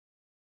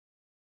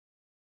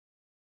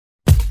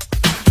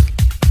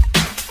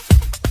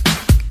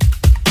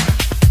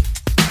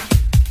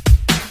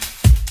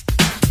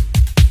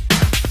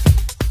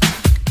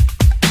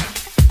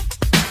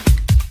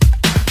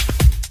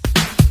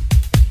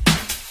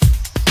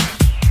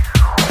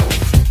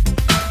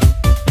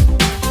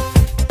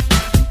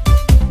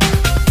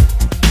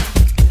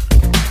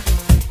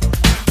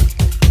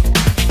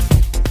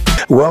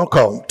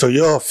Welcome to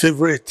your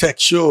favorite tech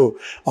show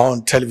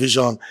on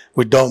television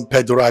with Don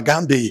Pedro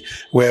Agambi,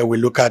 where we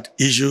look at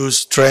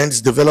issues, trends,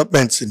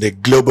 developments in the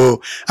global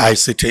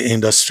ICT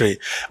industry.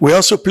 We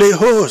also play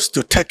host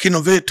to tech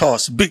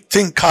innovators, big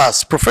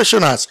thinkers,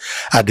 professionals,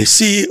 and the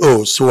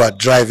CEOs who are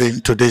driving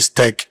today's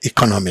tech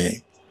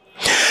economy.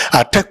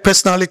 Our tech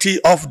personality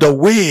of the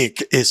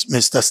week is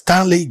Mr.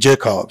 Stanley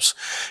Jacobs,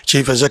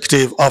 Chief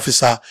Executive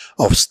Officer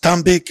of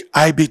Stanbic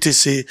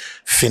IBTC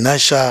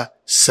Financial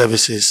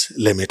Services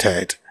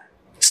Limited.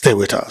 Stay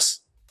with us.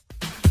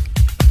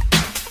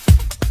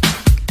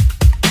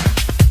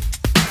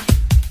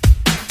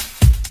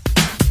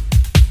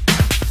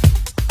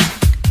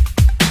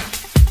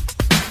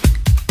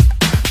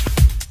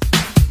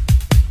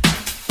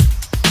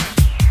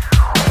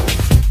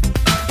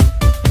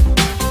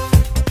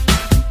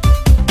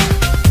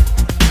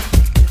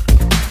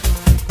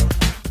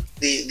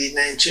 The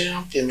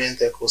Nigerian payment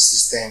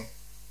ecosystem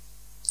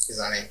is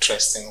an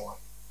interesting one.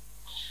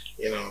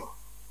 You know,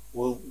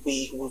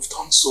 we've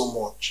done so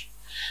much,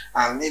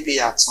 and maybe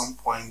at some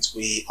point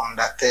we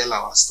undertell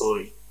our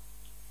story.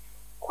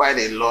 Quite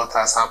a lot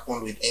has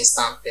happened with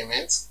instant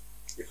payments.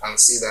 You can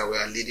see that we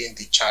are leading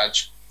the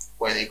charge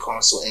when it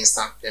comes to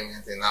instant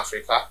payment in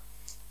Africa.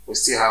 We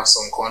still have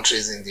some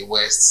countries in the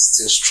West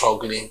still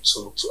struggling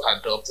to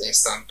adopt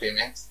instant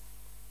payment.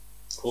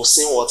 We've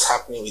seen what's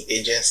happening with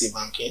agency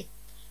banking.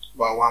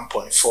 About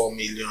 1.4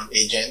 million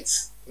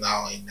agents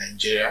now in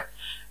Nigeria.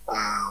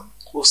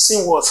 We've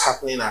seen what's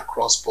happening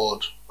across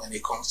board when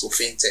it comes to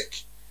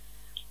fintech.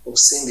 We've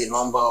seen the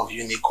number of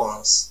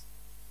unicorns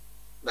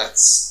that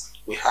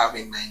we have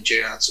in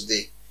Nigeria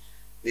today.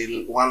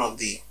 One of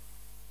the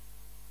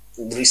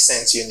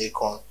recent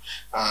unicorn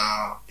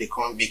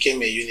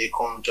became a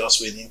unicorn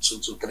just within 2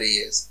 to 3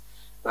 years,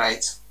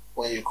 right?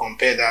 When you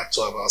compare that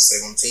to about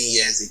 17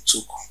 years it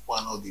took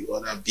one of the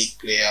other big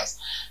players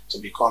to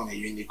become a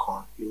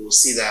unicorn, you will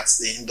see that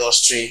the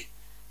industry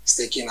is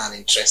taking an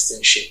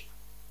interesting shape.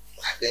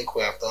 I think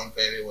we have done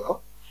very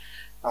well.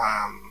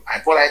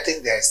 But I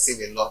think there is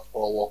still a lot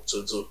more work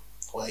to do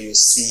when you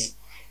see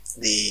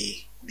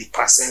the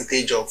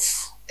percentage of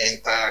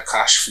entire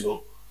cash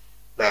flow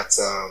that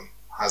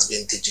has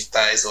been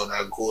digitized or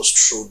that goes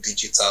through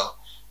digital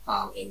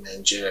in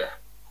Nigeria.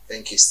 I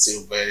think it's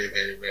still very,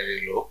 very,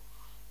 very low.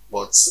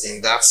 But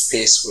in that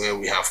space where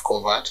we have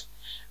covered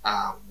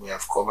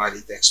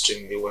it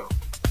extremely well.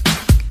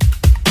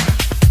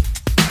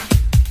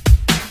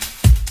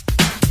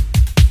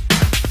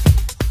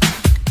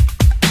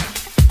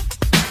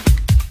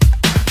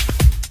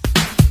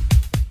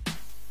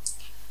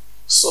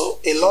 So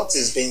a lot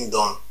is being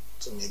done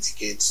to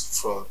mitigate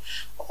fraud.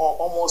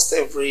 Almost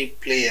every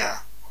player,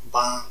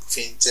 bank,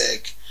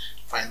 fintech,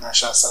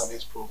 financial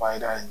service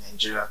provider in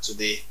Nigeria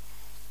today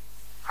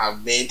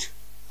have made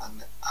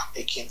and are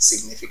making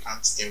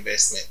significant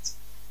investment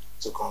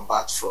to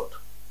combat fraud.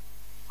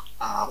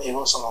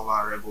 Even some of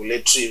our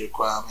regulatory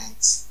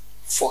requirements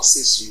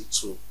forces you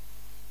to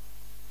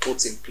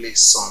put in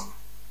place some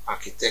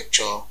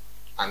architecture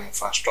and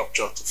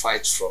infrastructure to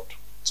fight fraud,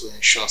 to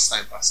ensure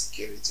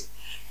cybersecurity.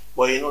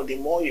 But you know, the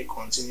more you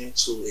continue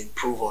to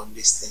improve on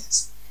these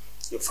things,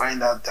 you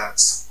find out that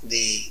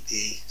the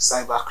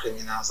cyber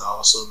criminals are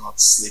also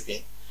not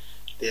sleeping.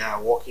 They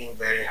are working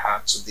very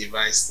hard to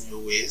devise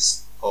new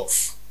ways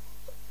of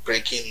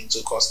breaking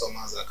into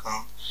customers'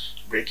 accounts,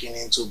 breaking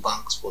into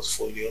banks'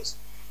 portfolios.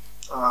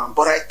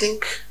 But I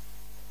think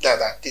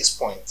that at this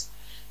point,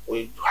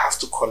 we have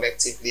to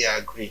collectively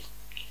agree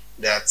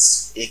that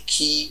a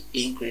key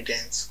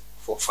ingredient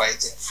for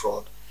fighting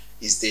fraud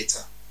is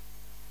data.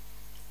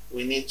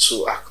 We need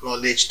to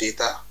acknowledge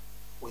data.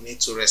 We need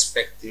to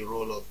respect the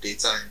role of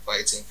data in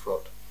fighting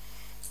fraud.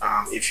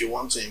 If you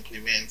want to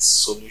implement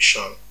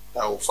solution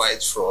that will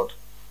fight fraud,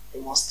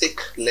 you must take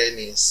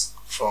learnings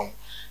from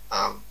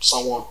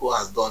someone who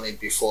has done it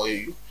before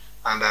you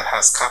and that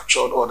has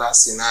captured other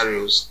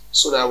scenarios,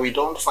 so that we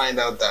don't find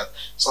out that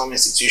some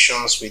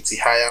institutions with the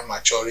higher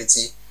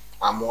maturity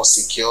are more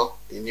secure.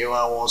 The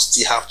newer ones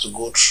still have to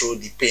go through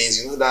the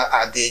pains. You know that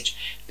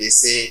adage, they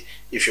say,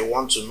 if you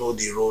want to know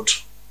the road,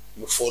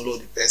 you follow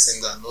the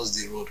person that knows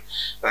the road,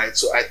 right?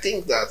 So I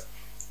think that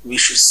we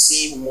should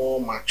see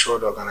more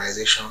matured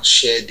organizations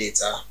share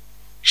data,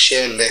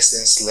 share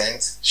lessons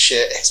learned,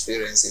 share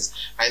experiences.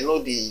 I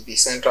know the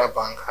central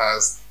bank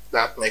has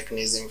that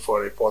mechanism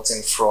for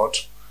reporting fraud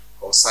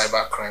or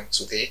cybercrime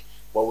today,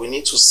 but we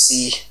need to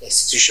see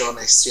institutions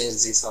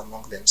exchange this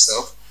among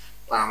themselves,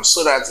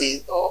 so that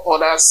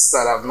others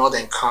that have not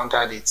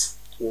encountered it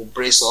will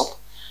brace up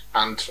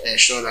and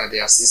ensure that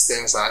their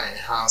systems are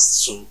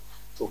enhanced to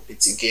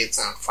mitigate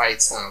and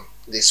fight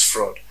this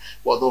fraud.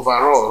 But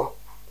overall,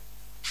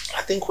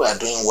 I think we are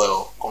doing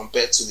well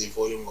compared to the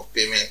volume of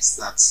payments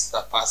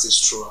that passes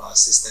through our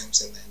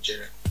systems in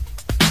Nigeria.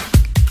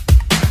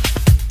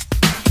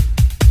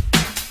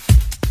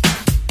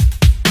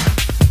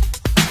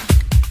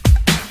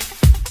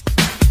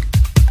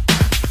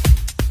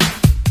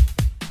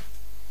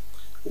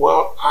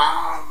 Well,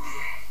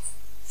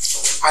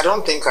 I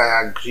don't think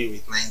I agree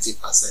with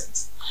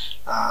 90%.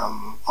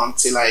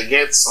 until I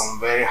get some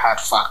very hard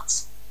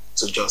facts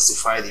to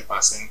justify the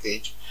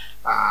percentage,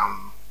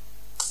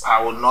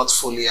 I will not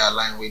fully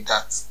align with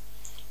that.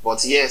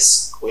 But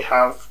yes, we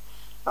have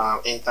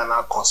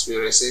internal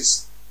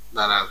conspiracies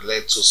that have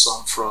led to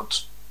some fraud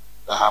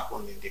that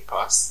happened in the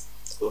past.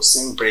 We've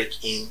seen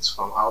break-ins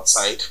from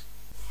outside.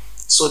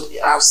 So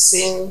I've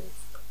seen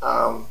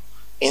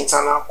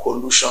internal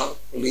collusion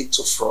lead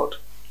to fraud.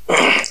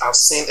 I've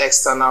seen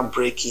external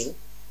break-in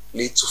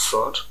lead to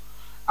fraud.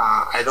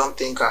 I don't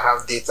think I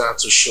have data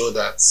to show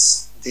that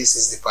this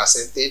is the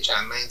percentage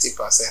and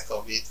 90%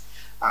 of it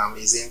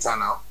is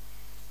internal.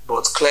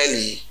 But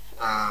clearly,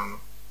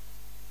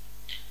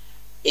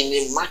 in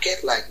a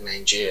market like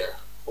Nigeria,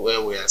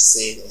 where we are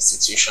seeing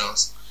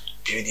institutions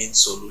building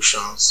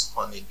solutions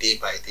on a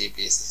day-by-day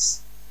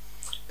basis,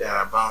 there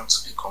are bound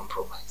to be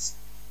compromise.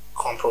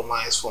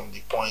 Compromise from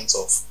the point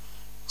of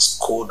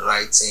code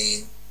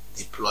writing,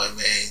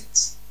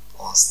 deployment,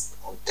 on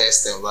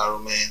test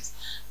environment,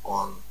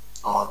 on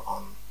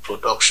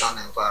production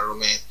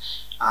environment,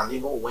 and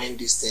even when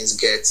these things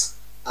get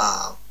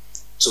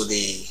to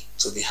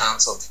the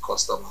hands of the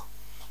customer.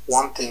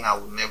 One thing I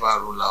would never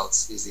rule out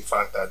is the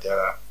fact that there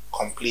are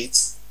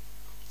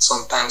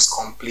sometimes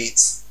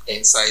complete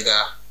insider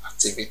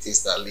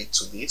activities that lead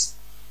to this.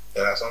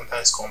 There are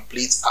sometimes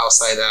complete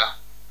outsider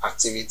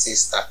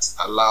activities that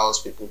allows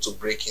people to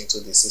break into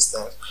the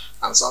system,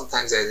 and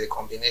sometimes there is a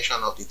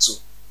combination of the two,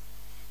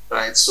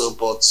 right? So,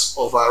 but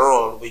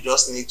overall, we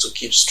just need to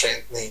keep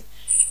strengthening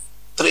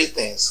three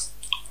things.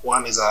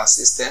 One is our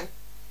system,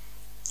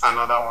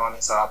 another one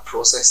is our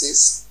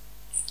processes,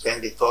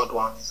 then the third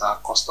one is our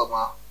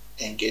customer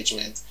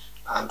engagement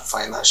and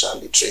financial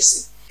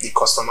literacy. The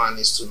customer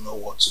needs to know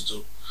what to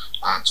do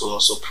and to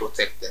also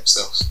protect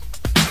themselves.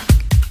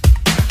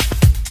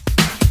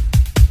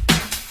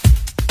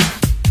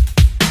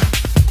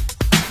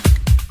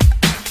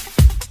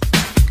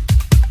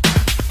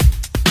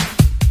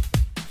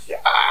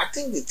 Yeah, I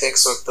think the tech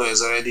sector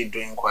is already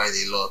doing quite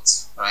a lot,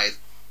 right?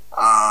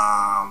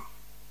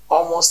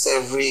 Almost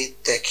every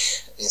tech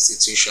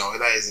institution,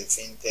 whether it's a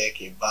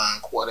fintech, a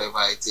bank,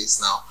 whatever it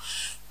is now,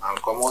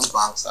 most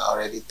banks are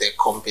already tech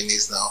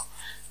companies now,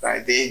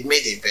 right? They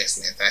made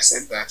investment. I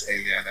said that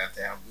earlier, that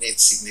they have made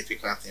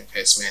significant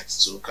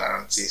investments to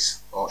guarantee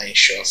or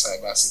ensure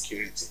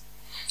cybersecurity.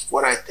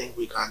 What I think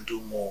we can do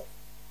more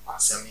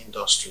as an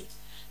industry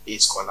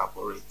is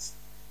collaborate.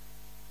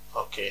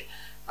 Okay,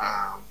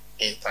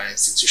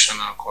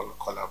 interinstitutional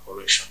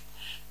collaboration.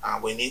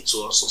 We need to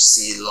also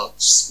see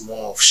lots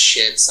more of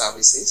shared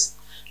services,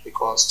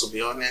 because to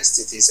be honest,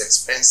 it is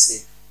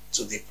expensive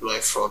to deploy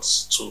fraud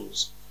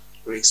tools,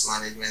 risk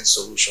management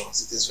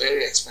solutions. It is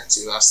very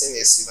expensive. I've seen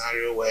a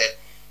scenario where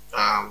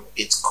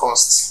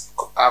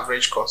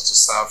average cost to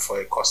serve for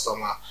a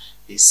customer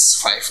is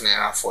 5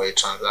 naira for a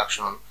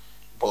transaction,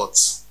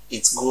 but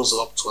it goes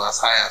up to as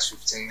high as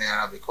 15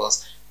 naira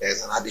because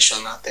there's an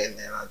additional 10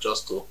 naira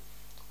just to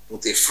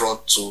put a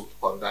fraud tool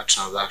on that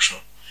transaction.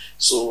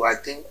 So I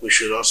think we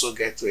should also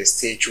get to a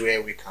stage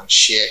where we can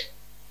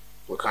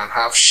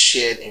have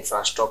shared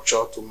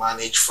infrastructure to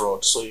manage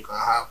fraud. So you can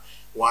have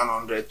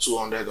 100,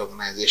 200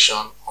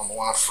 organizations on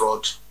one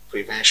fraud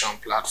prevention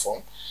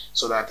platform,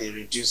 so that it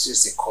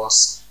reduces the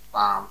cost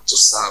to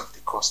serve the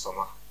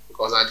customer.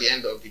 Because at the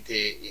end of the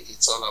day,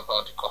 it's all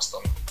about the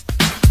customer.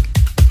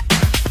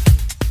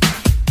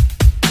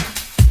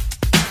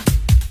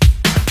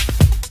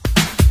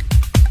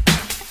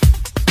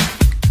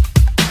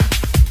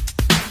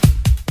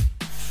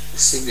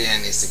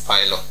 CBN is the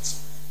pilot.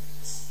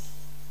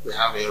 They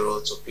have a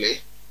role to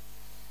play.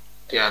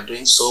 They are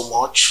doing so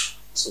much.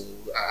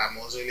 I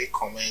must really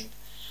commend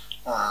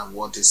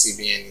what the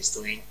CBN is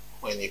doing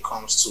when it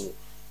comes to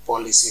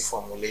policy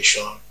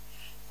formulation,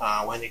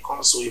 when it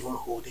comes to even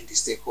holding the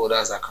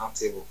stakeholders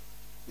accountable.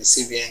 The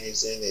CBN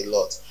is doing a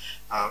lot,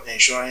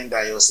 ensuring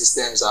that your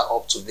systems are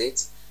up to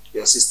date,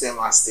 your system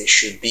as they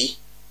should be.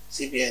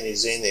 CBN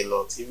is doing a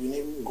lot. If you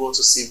even go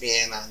to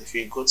CBN, and if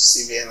you go to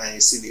CBN and you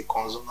see the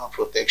consumer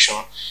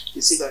protection,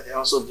 you see that they're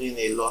also doing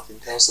a lot in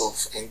terms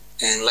of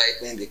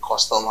enlightening the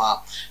customer,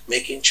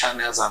 making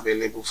channels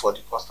available for the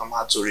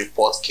customer to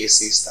report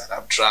cases that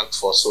have dragged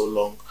for so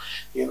long.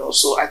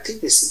 So I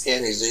think the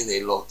CBN is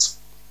doing a lot,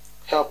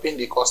 helping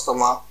the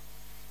customer,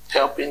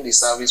 helping the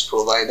service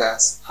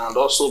providers, and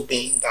also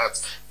being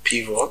that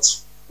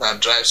pivot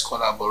that drives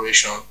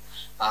collaboration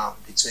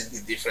between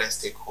the different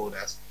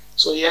stakeholders.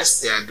 So yes,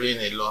 they are doing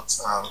a lot.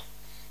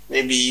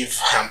 Maybe if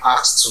I'm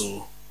asked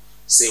to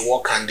say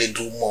what can they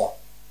do more,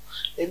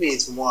 maybe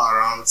it's more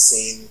around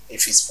seeing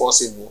if it's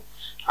possible,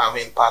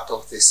 having part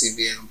of the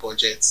CBN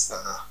budget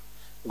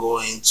go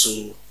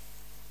into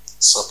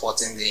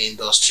supporting the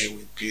industry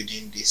with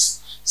building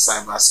this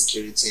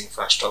cybersecurity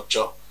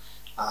infrastructure.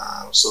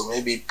 So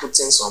maybe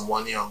putting some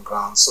money on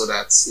ground so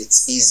that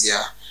it's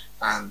easier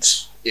and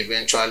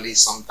eventually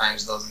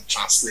sometimes doesn't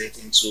translate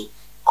into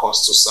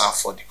cost to serve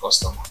for the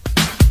customer.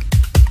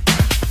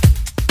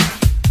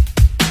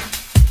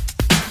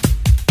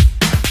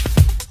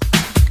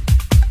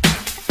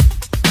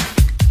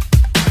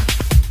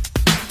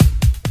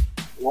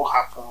 What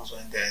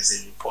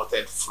is a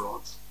reported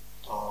fraud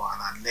or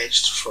an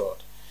alleged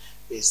fraud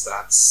is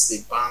that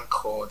the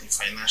bank or the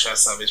financial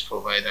service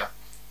provider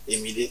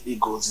immediately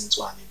goes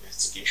into an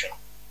investigation.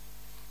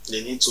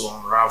 They need to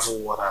unravel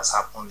what has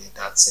happened in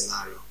that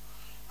scenario.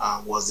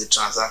 Was the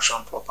transaction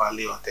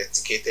properly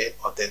authenticated?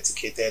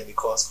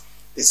 Because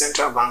the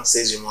central bank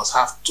says you must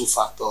have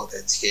two-factor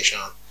authentication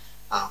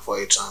for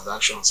a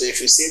transaction. So if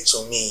you say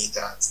to me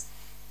that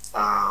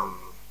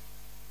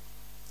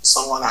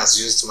someone has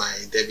used my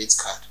debit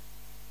card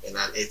in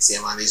an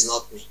ATM and it's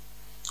not me,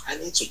 I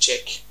need to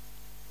check.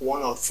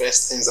 One of the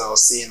first things I'll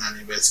see in an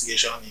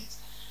investigation is,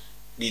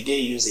 did they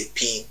use a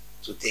PIN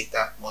to take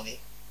that money?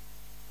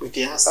 If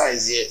the answer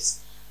is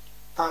yes,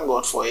 thank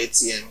God for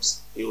ATMs.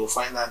 You will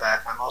find out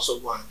that I can also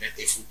go and get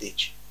a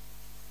footage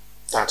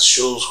that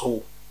shows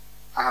who.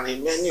 And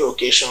in many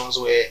occasions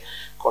where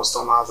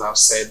customers have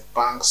said,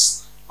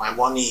 banks, my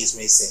money is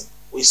missing,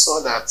 we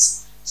saw that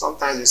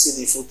sometimes you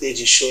see the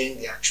footage is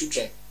showing their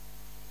children,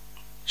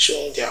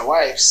 showing their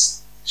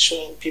wives,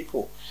 showing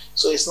people.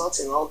 So it's not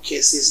in all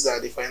cases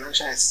that the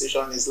financial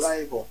institution is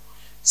liable.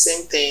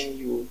 Same thing,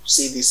 you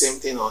see the same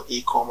thing on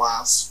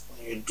e-commerce.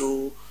 When you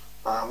do,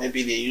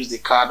 maybe they use the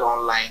card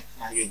online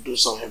and you do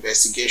some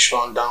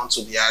investigation down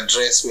to the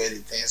address where the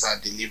things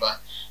are delivered,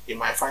 you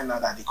might find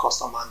out that the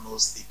customer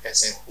knows the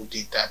person who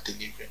did that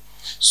delivery.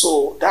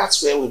 So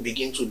that's where we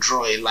begin to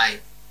draw a line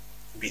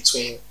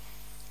between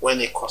when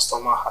a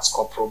customer has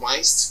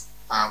compromised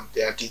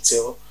their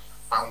detail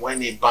and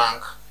when a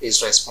bank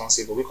is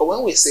responsible. Because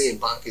when we say a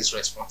bank is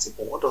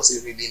responsible, what does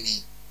it really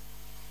mean?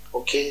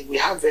 Okay, we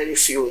have very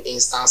few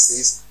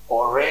instances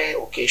or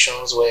rare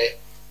occasions where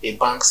a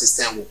bank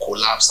system will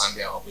collapse and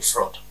there will be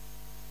fraud.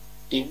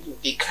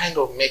 The kind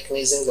of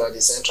mechanisms that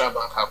the central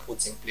bank have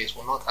put in place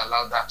will not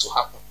allow that to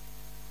happen.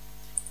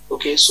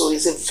 Okay, so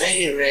it's a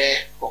very rare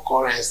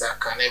occurrence that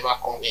can never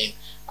come in,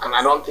 and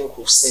I don't think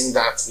we've seen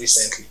that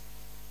recently.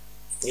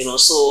 You know,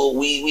 so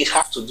we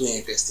have to do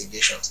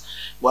investigations,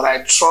 but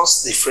I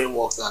trust the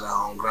frameworks that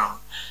are on ground.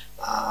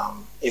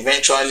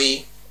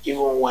 Eventually,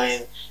 even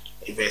when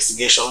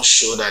investigations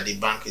show that the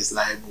bank is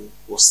liable,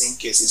 we've seen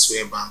cases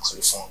where banks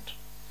refund.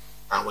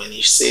 And when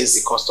it says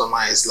the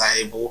customer is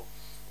liable,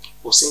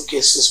 we've seen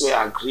cases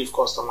where aggrieved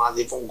customers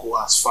even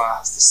go as far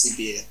as the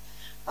CBN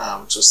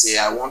to say,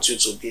 I want you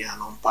to be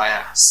an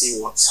umpire, see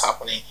what's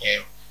happening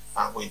here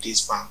with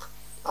this bank.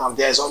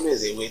 There's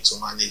always a way to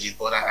manage it,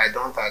 but I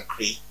don't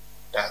agree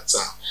that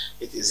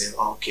it is in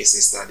all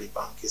cases that the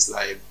bank is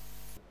liable.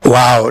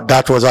 Wow,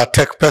 that was our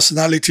tech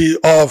personality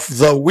of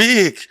the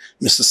week,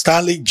 Mr.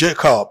 Stanley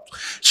Jacob,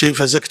 Chief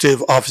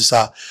Executive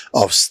Officer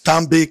of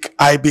Stanbic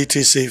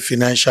IBTC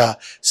Financial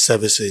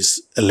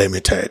Services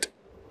Limited.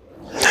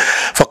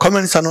 For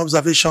comments and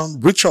observation,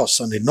 reach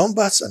us on the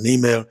numbers and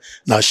email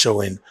now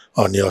showing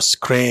on your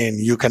screen.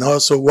 You can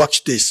also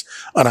watch this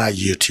on our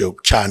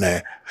YouTube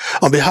channel.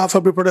 On behalf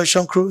of the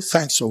production crew,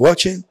 thanks for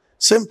watching.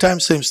 Same time,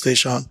 same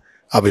station.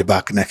 I'll be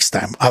back next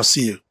time. I'll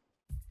see you.